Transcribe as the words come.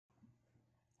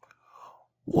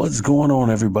What's going on,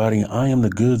 everybody? I am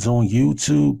the Goods on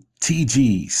YouTube,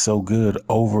 TGsoGood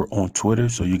over on Twitter,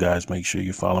 so you guys make sure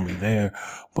you follow me there.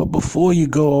 But before you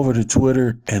go over to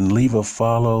Twitter and leave a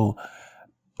follow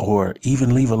or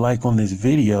even leave a like on this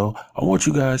video, I want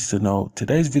you guys to know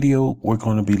today's video, we're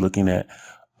going to be looking at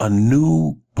a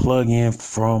new plugin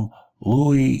from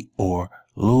Looyh or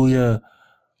Looyh,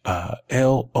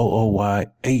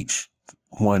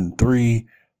 Looyh13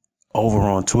 over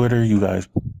on Twitter.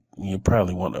 You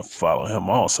probably want to follow him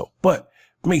also, but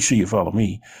make sure you follow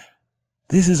me.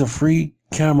 This is a free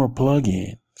camera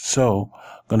plugin. So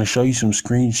I'm going to show you some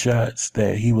screenshots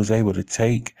that he was able to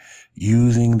take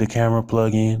using the camera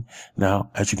plugin.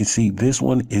 Now, as you can see, this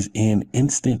one is in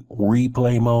instant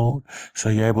replay mode. So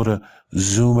you're able to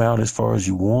zoom out as far as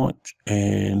you want.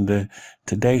 And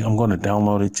today I'm going to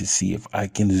download it to see if I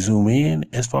can zoom in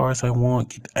as far as I want,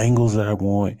 get the angles that I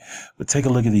want. But take a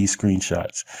look at these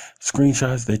screenshots.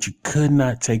 Screenshots that you could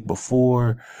not take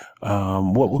before.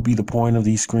 What would be the point of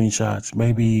these screenshots?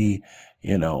 Maybe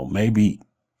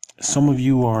some of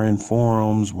you are in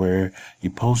forums where you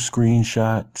post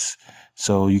screenshots,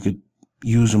 so you could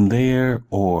use them there,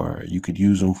 or you could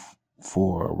use them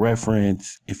for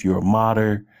reference if you're a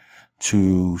modder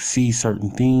to see certain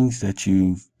things that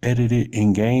you've edited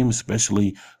in game,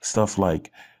 especially stuff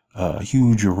like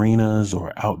huge arenas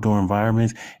or outdoor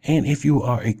environments. And if you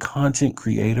are a content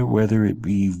creator, whether it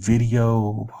be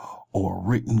video or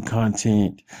written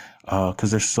content, because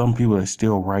there's some people that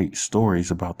still write stories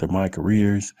about their my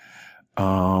careers,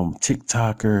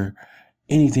 TikToker,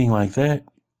 anything like that,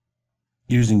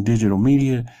 using digital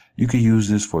media, you could use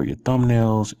this for your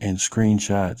thumbnails and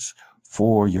screenshots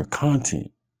for your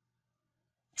content.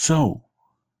 So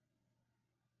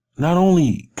not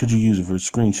only could you use it for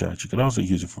screenshots, you could also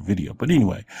use it for video. But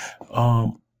anyway,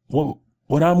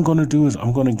 what I'm going to do is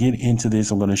I'm going to get into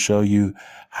this. I'm going to show you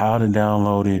how to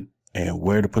download it and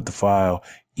where to put the file,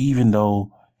 even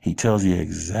though he tells you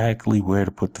exactly where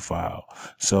to put the file.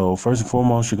 So first and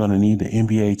foremost, you're going to need the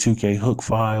NBA 2K hook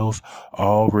files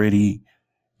already.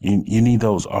 You need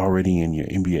those already in your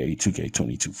NBA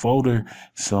 2K22 folder.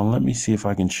 So let me see if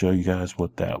I can show you guys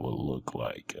what that will look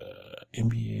like.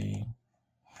 NBA.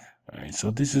 All right, so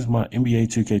this is my NBA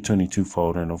 2K22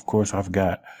 folder. And of course, I've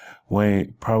got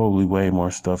probably way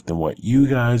more stuff than what you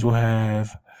guys will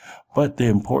have. But the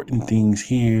important things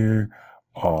here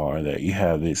are that you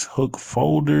have this hook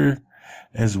folder,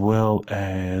 as well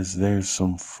as there's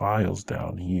some files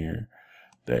down here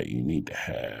that you need to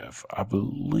have. I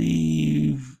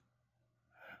believe,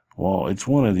 well, it's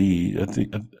one of these. I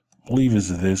believe it's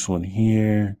this one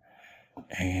here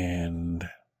and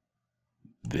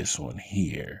this one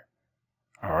here.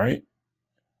 All right.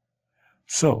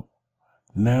 So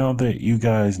now that you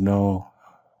guys know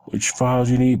which files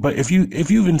you need, but if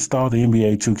you've installed the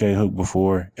NBA 2K hook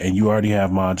before and you already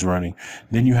have mods running,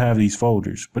 then you have these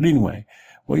folders. But anyway,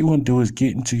 what you want to do is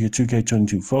get into your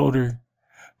 2K22 folder,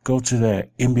 go to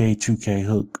that NBA 2K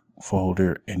hook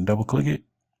folder and double click it.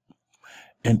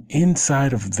 And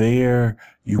inside of there,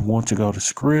 you want to go to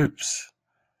scripts.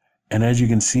 And as you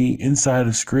can see inside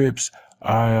of scripts,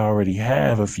 I already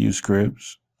have a few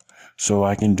scripts. So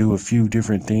I can do a few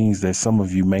different things that some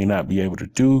of you may not be able to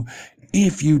do.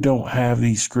 If you don't have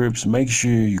these scripts, make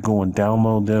sure you go and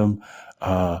download them.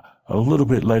 A little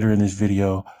bit later in this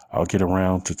video, I'll get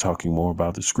around to talking more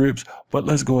about the scripts, but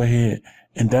let's go ahead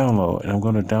and download. And I'm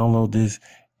going to download this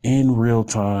in real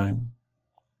time.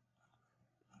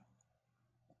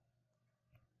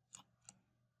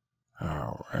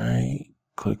 All right,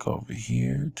 click over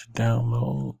here to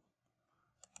download.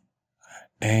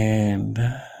 And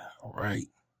all right.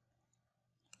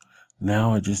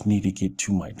 Now I just need to get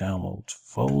to my downloads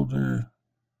folder.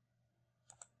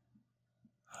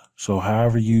 So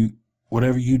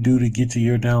whatever you do to get to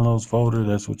your downloads folder,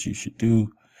 that's what you should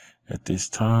do at this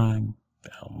time.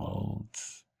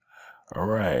 Downloads. All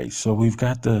right. So we've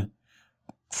got the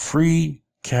free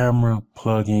camera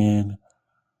plugin,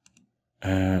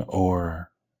 or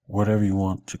whatever you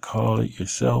want to call it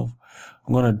yourself.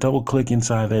 I'm going to double click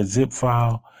inside that zip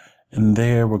file. And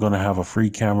there we're going to have a free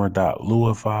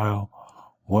camera.lua file.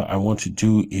 What I want to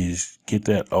do is get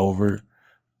that over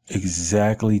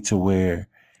exactly to where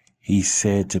he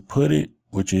said to put it,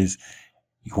 which is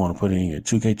you want to put it in your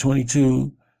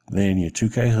 2K22, then your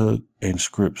 2K hook and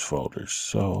scripts folders.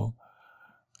 So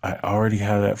I already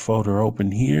have that folder open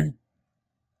here.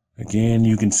 Again,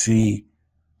 you can see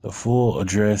the full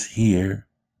address here.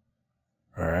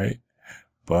 All right.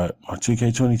 But my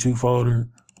 2K22 folder,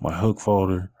 my hook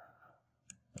folder,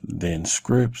 then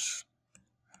scripts.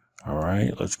 All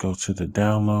right, let's go to the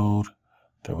download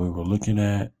that we were looking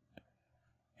at.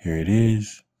 Here it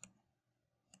is.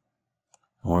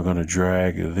 And we're going to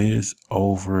drag this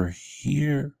over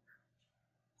here.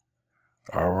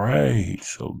 All right,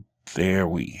 so there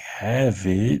we have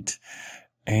it.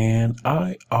 And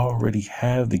I already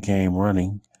have the game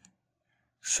running.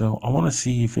 So I want to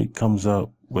see if it comes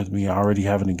up with me already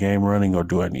having the game running, or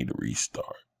do I need to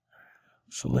restart?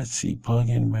 So let's see,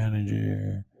 plugin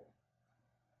manager.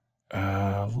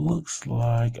 Looks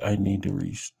like I need to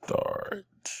restart.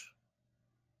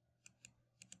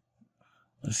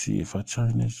 Let's see if I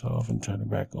turn this off and turn it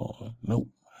back on. Nope,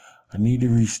 I need to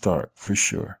restart for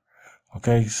sure.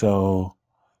 Okay, so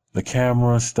the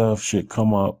camera stuff should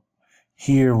come up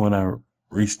here when I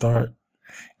restart.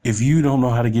 If you don't know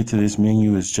how to get to this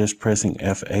menu, it's just pressing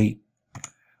F8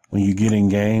 when you get in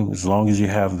game. As long as you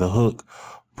have the hook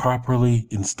properly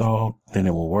installed, then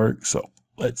it will work. So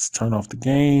let's turn off the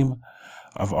game.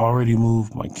 I've already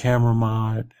moved my camera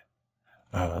mod,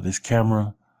 this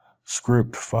camera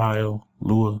script file,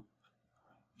 Looyh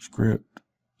script.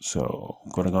 So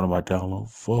I'm going to go to my download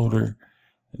folder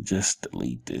and just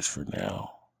delete this for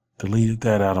now. Deleted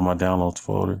that out of my downloads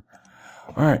folder.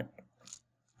 All right.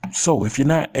 So if you're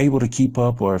not able to keep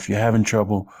up, or if you're having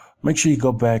trouble, make sure you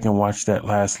go back and watch that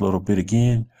last little bit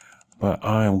again. But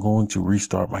I am going to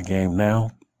restart my game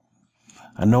now.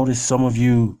 I noticed some of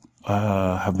you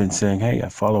have been saying, hey, I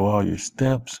follow all your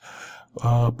steps.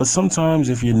 But sometimes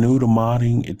if you're new to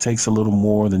modding, it takes a little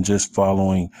more than just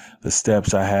following the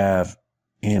steps I have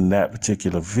in that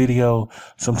particular video.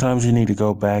 Sometimes you need to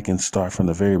go back and start from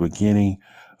the very beginning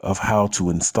of how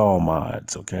to install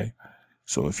mods, okay?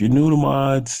 So if you're new to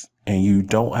mods and you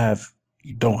don't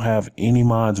have any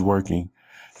mods working,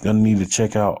 you're gonna need to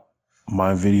check out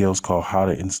my videos called How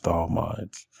to Install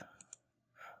Mods.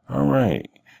 All right,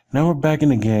 now we're back in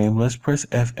the game. Let's press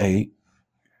F8.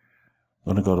 I'm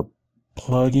gonna go to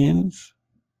Plugins,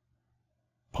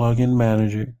 Plugin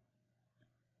Manager,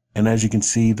 and as you can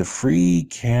see, the free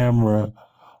camera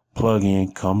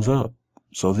plugin comes up.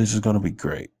 So this is gonna be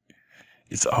great.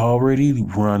 It's already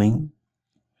running.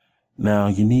 Now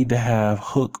you need to have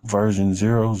hook version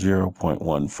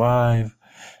 0.15,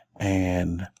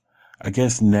 and I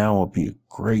guess now would be a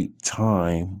great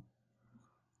time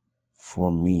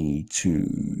for me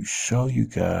to show you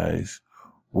guys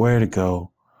where to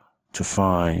go to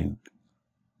find,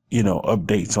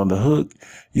 updates on the hook.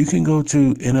 You can go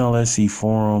to NLSC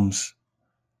forums,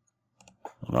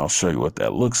 and I'll show you what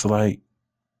that looks like.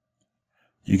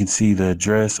 You can see the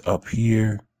address up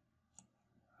here,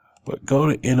 but go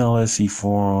to NLSC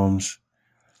forums,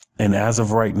 and as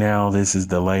of right now, this is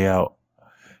the layout.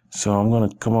 So I'm going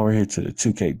to come over here to the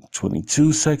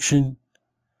 2K22 section.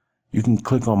 You can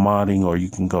click on modding, or you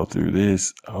can go through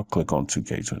this. I'll click on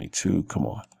 2K22. Come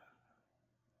on.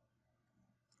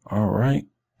 All right.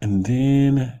 And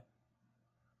then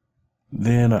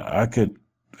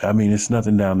it's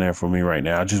nothing down there for me right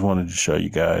now. I just wanted to show you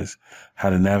guys how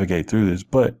to navigate through this,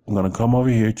 but I'm going to come over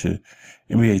here to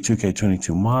NBA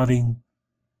 2K22 modding.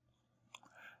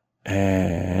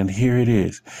 And here it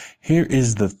is. Here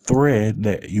is the thread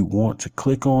that you want to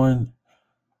click on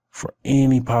for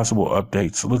any possible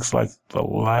updates. It looks like the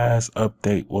last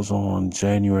update was on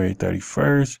January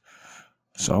 31st.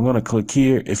 So I'm going to click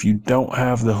here. If you don't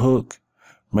have the hook,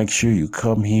 make sure you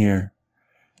come here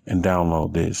and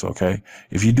download this, okay?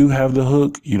 If you do have the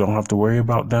hook, you don't have to worry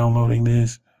about downloading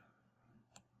this.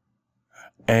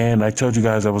 And I told you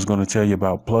guys I was going to tell you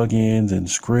about plugins and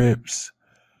scripts.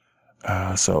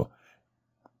 So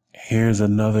here's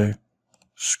another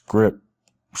script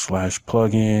 /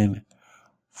 plugin.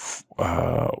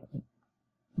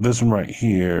 This one right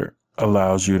here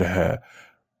allows you to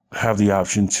have the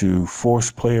option to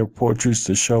force player portraits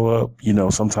to show up.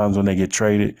 Sometimes when they get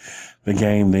traded, the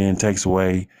game then takes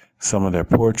away some of their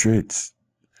portraits.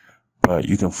 But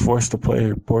you can force the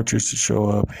player portraits to show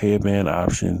up, headband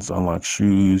options, unlock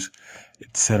shoes,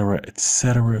 etc.,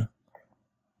 etc.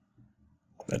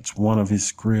 That's one of his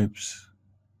scripts.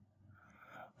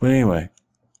 But anyway,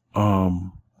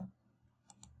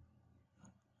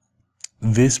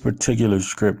 this particular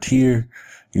script here,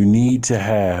 you need to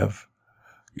have,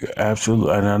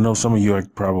 and I know some of you are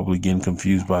probably getting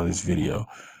confused by this video.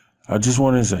 I just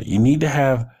want to say, you need to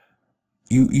have,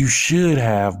 you should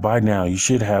have, by now, you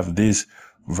should have this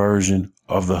version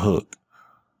of the hook,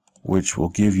 which will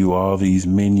give you all these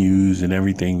menus and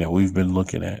everything that we've been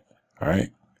looking at. All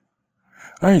right.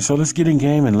 All right. So let's get in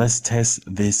game and let's test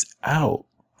this out.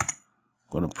 I'm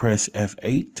going to press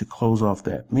F8 to close off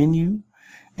that menu.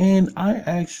 And I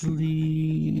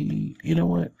actually, you know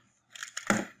what?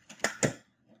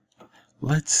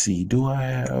 Let's see. Do I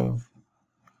have,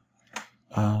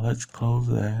 let's close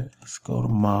that. Let's go to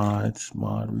mods,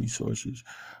 mod resources.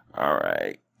 All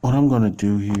right. what I'm going to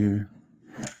do here,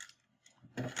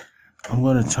 I'm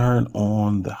going to turn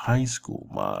on the high school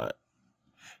mod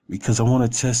because I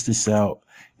want to test this out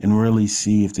and really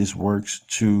see if this works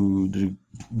to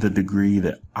the degree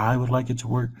that I would like it to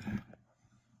work.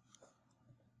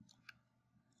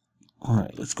 All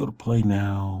right, let's go to play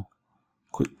now.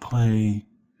 Quick play.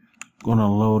 Gonna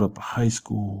load up a high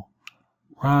school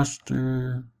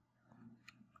roster,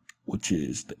 which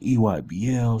is the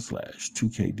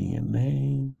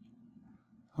EYBL/2KDNA.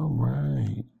 All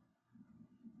right.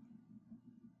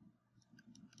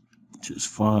 Just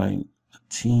find a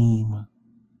team.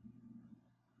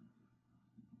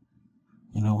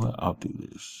 You know what? I'll do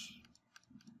this.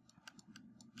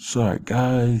 Sorry,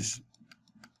 guys.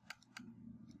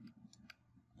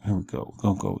 Here we go. We're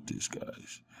gonna go with this,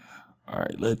 guys. All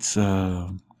right, let's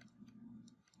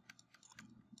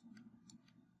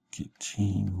get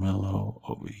Team Mellow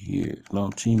over here. No,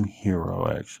 Team Hero,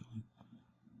 actually.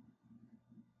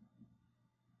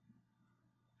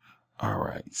 All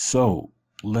right, so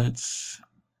let's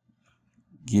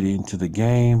get into the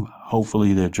game.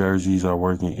 Hopefully their jerseys are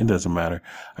working. It doesn't matter.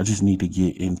 I just need to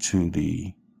get into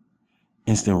the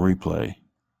instant replay.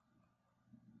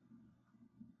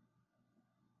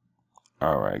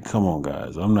 All right, come on,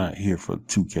 guys. I'm not here for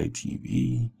 2K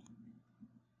TV.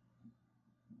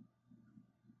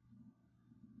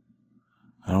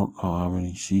 I don't know how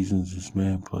many seasons this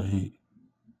man played.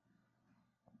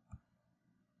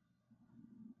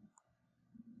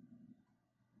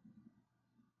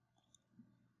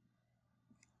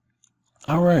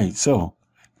 All right, so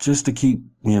just to keep,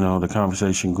 the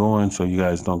conversation going so you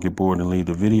guys don't get bored and leave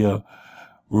the video,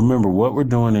 remember what we're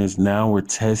doing is now we're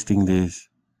testing this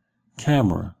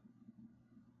camera.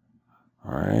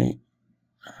 All right.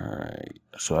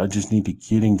 So I just need to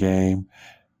get in game.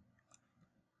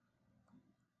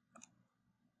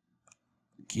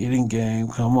 Get in game.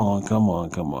 Come on.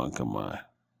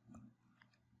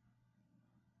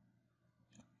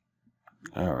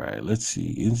 All right, let's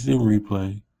see. Instant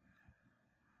replay.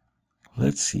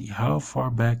 Let's see. How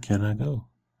far back can I go?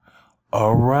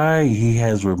 All right. He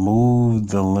has removed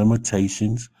the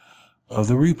limitations of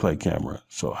the replay camera.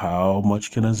 So how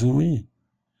much can I zoom in?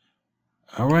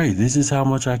 All right. This is how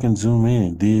much I can zoom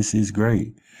in. This is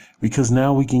great because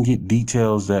now we can get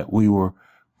details that we were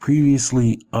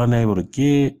previously unable to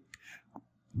get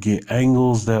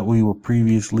angles that we were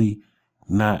previously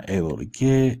not able to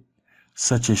get,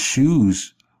 such as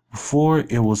shoes. Before,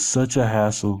 it was such a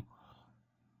hassle.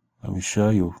 Let me show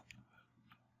you.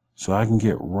 So I can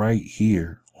get right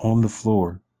here on the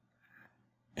floor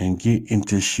and get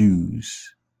into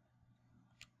shoes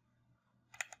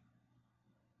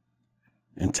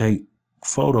and take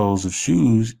photos of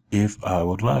shoes if I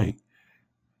would like.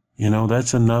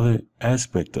 That's another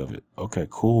aspect of it. Okay,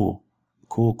 cool.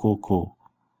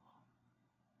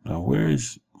 Now, where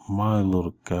is my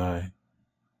little guy?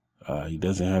 He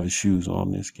doesn't have his shoes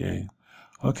on this game.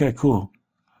 Okay, cool.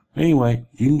 Anyway,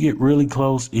 you can get really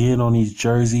close in on these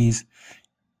jerseys.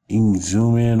 You can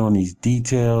zoom in on these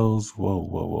details.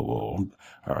 Whoa.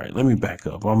 All right, let me back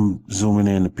up. I'm zooming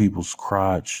in to people's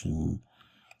crotch, and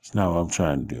it's not what I'm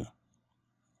trying to do.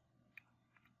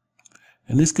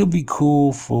 And this could be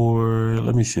cool for,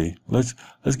 let me see. Let's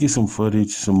get some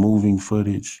footage, some moving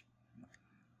footage.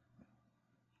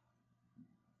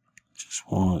 Just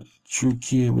want true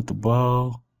kid with the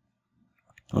ball.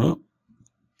 Oh.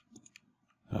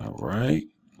 All right.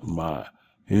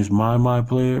 Here's my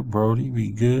player, Brody.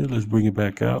 We good. Let's bring it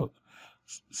back out.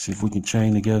 See if we can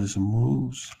chain together some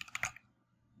moves.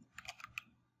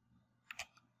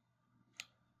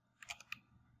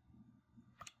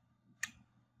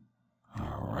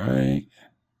 All right.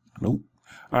 Nope.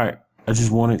 All right. I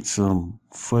just wanted some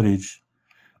footage.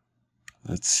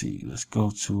 Let's see. Let's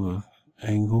go to an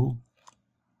angle.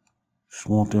 Just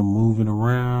want them moving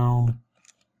around.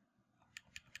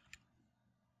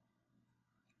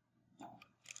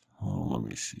 Oh, let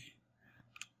me see.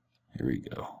 Here we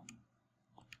go.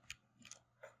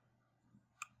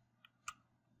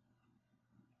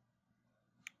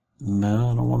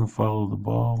 No, I don't want to follow the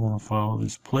ball. I want to follow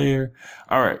this player.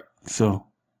 All right. So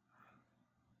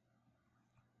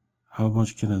how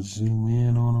much can I zoom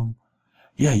in on them?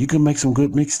 Yeah, you can make some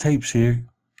good mixtapes here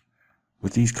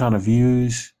with these kind of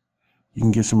views. You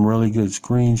can get some really good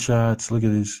screenshots. Look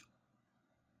at this.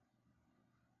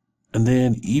 And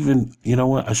then even, you know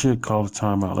what? I should call a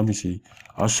timeout. Let me see.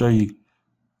 I'll show you.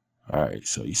 All right.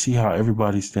 So you see how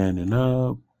everybody's standing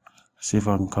up. Let's see if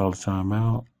I can call a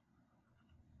timeout.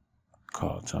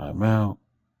 Call a timeout.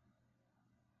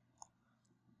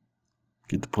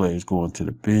 Get the players going to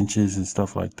the benches and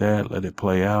stuff like that. Let it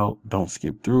play out. Don't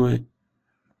skip through it.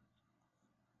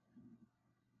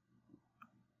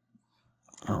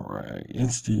 All right,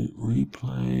 instant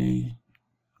replay.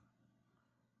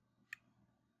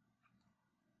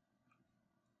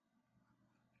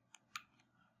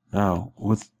 Now,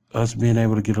 with us being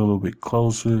able to get a little bit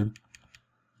closer,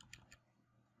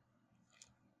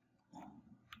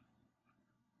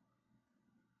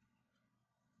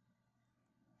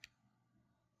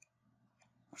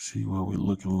 see what we're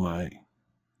looking like.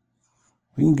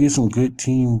 We can get some good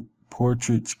team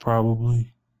portraits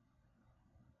probably.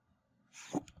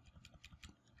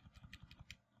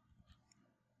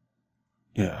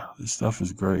 Yeah, this stuff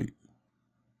is great.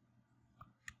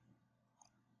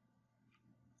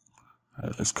 All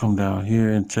right, let's come down here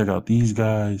and check out these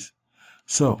guys.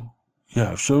 So,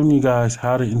 yeah, I've shown you guys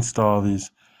how to install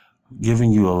this,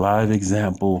 giving you a live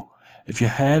example. If you're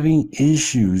having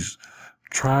issues,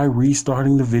 try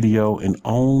restarting the video and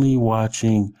only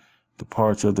watching the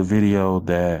parts of the video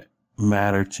that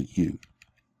matter to you.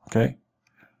 Okay?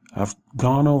 I've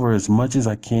gone over as much as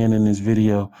I can in this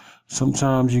video.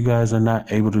 Sometimes you guys are not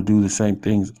able to do the same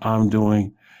things I'm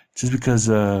doing just because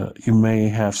you may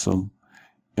have some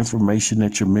information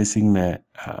that you're missing that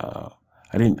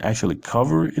I didn't actually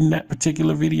cover in that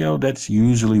particular video. That's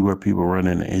usually where people run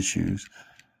into issues.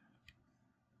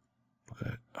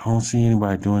 But I don't see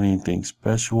anybody doing anything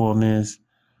special on this.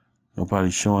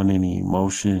 Nobody's showing any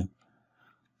emotion.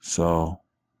 So,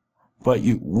 but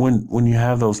when you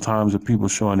have those times of people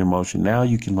showing emotion, now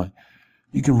you can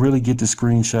really get the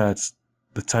screenshots,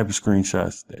 the type of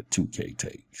screenshots that 2K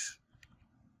takes.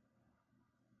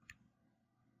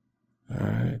 All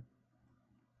right.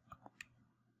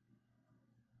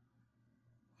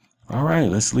 All right,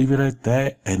 let's leave it at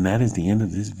that. And that is the end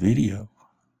of this video.